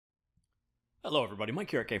Hello everybody,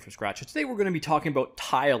 Mike here at Game from Scratch. Today we're going to be talking about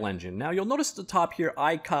Tilengine. Now you'll notice at the top here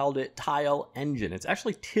I called it Tilengine. It's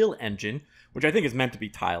actually Tilengine, which I think is meant to be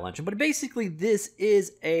Tilengine, but basically this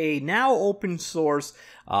is a now open source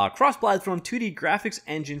cross-platform 2D graphics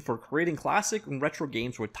engine for creating classic and retro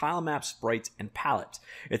games with tile maps, sprites, and palettes.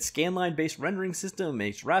 Its scanline-based rendering system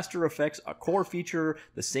makes raster effects a core feature,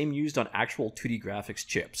 the same used on actual 2D graphics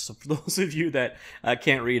chips. So for those of you that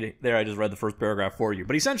can't read it there, I just read the first paragraph for you.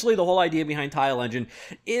 But essentially the whole idea behind Tilengine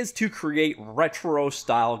is to create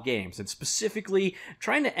retro-style games, and specifically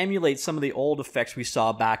trying to emulate some of the old effects we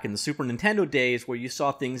saw back in the Super Nintendo days, where you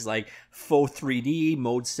saw things like faux 3D,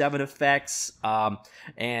 Mode 7 effects,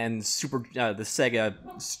 and the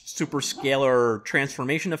Sega Super Scalar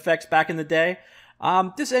transformation effects back in the day.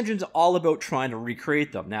 This engine's all about trying to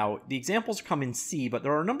recreate them. Now, the examples come in C, but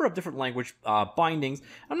there are a number of different language bindings.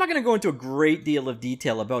 I'm not going to go into a great deal of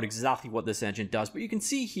detail about exactly what this engine does, but you can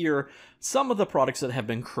see here some of the products that have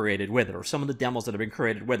been created with it, or some of the demos that have been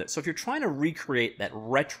created with it. So if you're trying to recreate that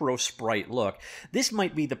retro sprite look, this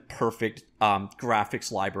might be the perfect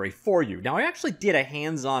graphics library for you. Now, I actually did a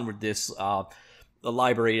hands-on with this the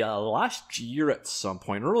library last year at some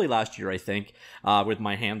point, early last year I think, with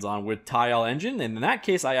my hands-on with Tilengine, and in that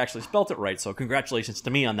case I actually spelt it right, so congratulations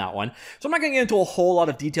to me on that one. So I'm not going to get into a whole lot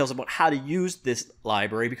of details about how to use this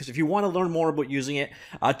library, because if you want to learn more about using it,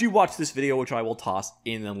 do watch this video, which I will toss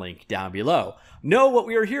in the link down below. No, what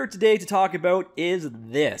we are here today to talk about is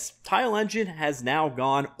this. Tilengine has now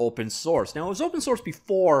gone open source. Now, it was open source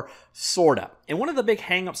before, sorta. And one of the big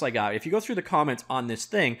hangups I got, if you go through the comments on this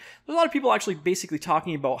thing, there's a lot of people actually basically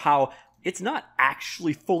talking about how it's not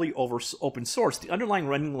actually fully open source. The underlying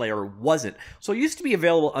rendering layer wasn't. So it used to be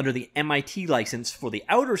available under the MIT license for the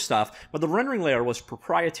outer stuff, but the rendering layer was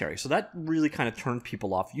proprietary. So that really kind of turned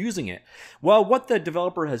people off using it. Well, what the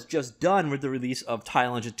developer has just done with the release of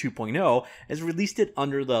Tilengine 2.0 is released it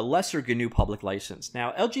under the lesser GNU public license.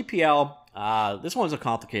 Now, LGPL, this one is a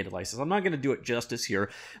complicated license. I'm not going to do it justice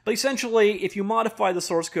here, but essentially, if you modify the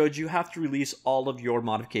source code, you have to release all of your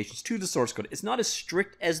modifications to the source code. It's not as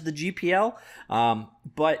strict as the GPL,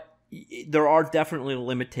 but there are definitely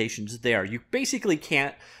limitations there. You basically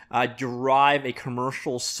can't derive a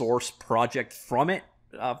commercial source project from it.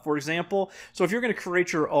 For example, so if you're going to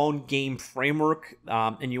create your own game framework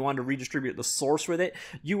and you want to redistribute the source with it,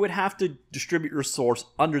 you would have to distribute your source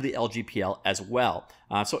under the LGPL as well.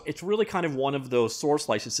 So it's really kind of one of those source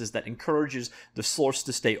licenses that encourages the source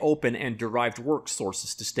to stay open and derived work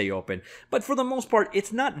sources to stay open. But for the most part,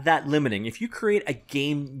 it's not that limiting. If you create a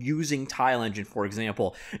game using Tilengine, for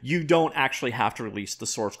example, you don't actually have to release the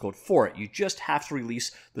source code for it. You just have to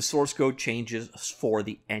release the source code changes for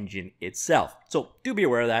the engine itself. So do be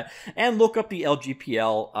aware of that, and look up the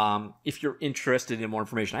LGPL if you're interested in more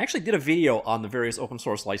information. I actually did a video on the various open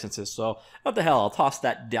source licenses, so what the hell, I'll toss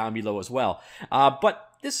that down below as well. But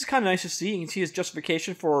this is kind of nice to see. You can see his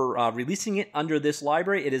justification for releasing it under this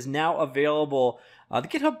library. It is now available. The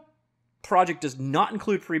GitHub project does not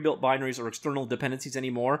include pre-built binaries or external dependencies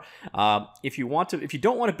anymore. If you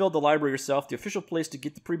don't want to build the library yourself, the official place to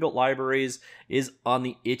get the pre-built libraries is on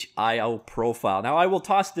the itch.io profile. Now, I will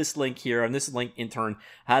toss this link here, and this link in turn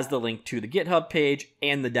has the link to the GitHub page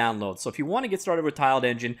and the download. So if you want to get started with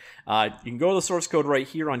Tilengine, you can go to the source code right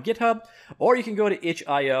here on GitHub, or you can go to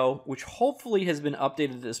itch.io, which hopefully has been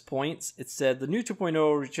updated at this point. It said the new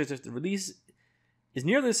 2.0 release is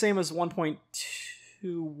nearly the same as 1.2.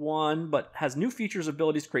 1, but has new features,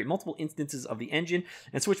 abilities to create multiple instances of the engine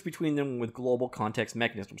and switch between them with global context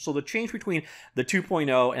mechanisms. So the change between the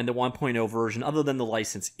 2.0 and the 1.0 version, other than the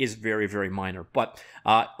license, is very, very minor. But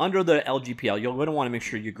under the LGPL, you're going to want to make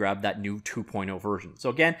sure you grab that new 2.0 version. So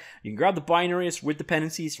again, you can grab the binaries with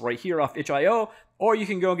dependencies right here off itch.io, or you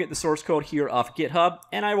can go get the source code here off GitHub,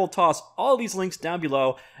 and I will toss all these links down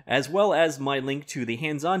below, as well as my link to the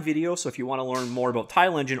hands-on video. So if you want to learn more about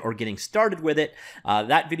Tilengine or getting started with it,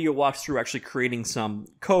 that video walks through actually creating some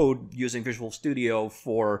code using Visual Studio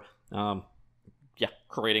for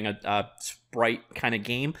creating a sprite kind of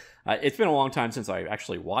game. It's been a long time since I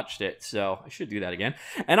actually watched it, so I should do that again.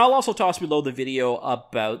 And I'll also toss below the video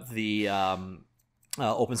about the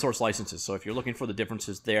open source licenses. So if you're looking for the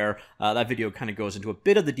differences there, that video kind of goes into a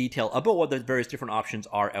bit of the detail about what the various different options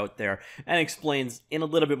are out there and explains in a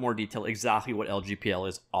little bit more detail exactly what LGPL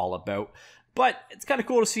is all about. But it's kind of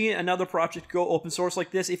cool to see another project go open source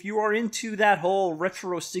like this. If you are into that whole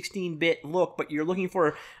retro 16-bit look, but you're looking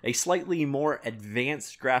for a slightly more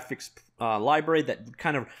advanced graphics library that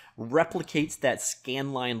kind of replicates that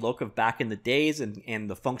scanline look of back in the days and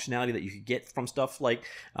the functionality that you could get from stuff like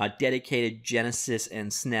dedicated Genesis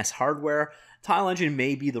and SNES hardware, Tilengine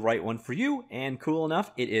may be the right one for you, and cool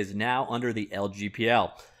enough, it is now under the LGPL.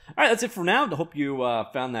 All right, that's it for now. I hope you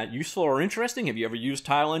found that useful or interesting. Have you ever used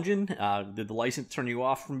Tilengine? Did the license turn you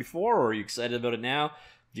off from before, or are you excited about it now?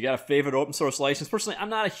 You got a favorite open source license? Personally, I'm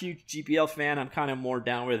not a huge GPL fan. I'm kind of more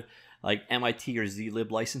down with like MIT or zlib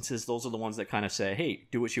licenses. Those are the ones that kind of say, hey,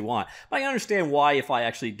 do what you want. But I can understand why if I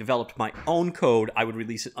actually developed my own code, I would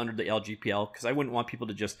release it under the LGPL, because I wouldn't want people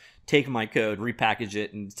to just take my code, repackage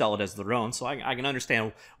it, and sell it as their own. So I can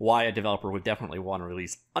understand why a developer would definitely want to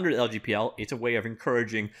release under the LGPL. It's a way of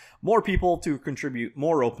encouraging more people to contribute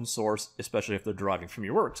more open source, especially if they're deriving from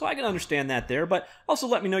your work. So I can understand that there, but also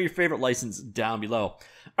let me know your favorite license down below. All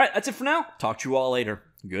right, that's it for now. Talk to you all later.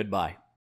 Goodbye.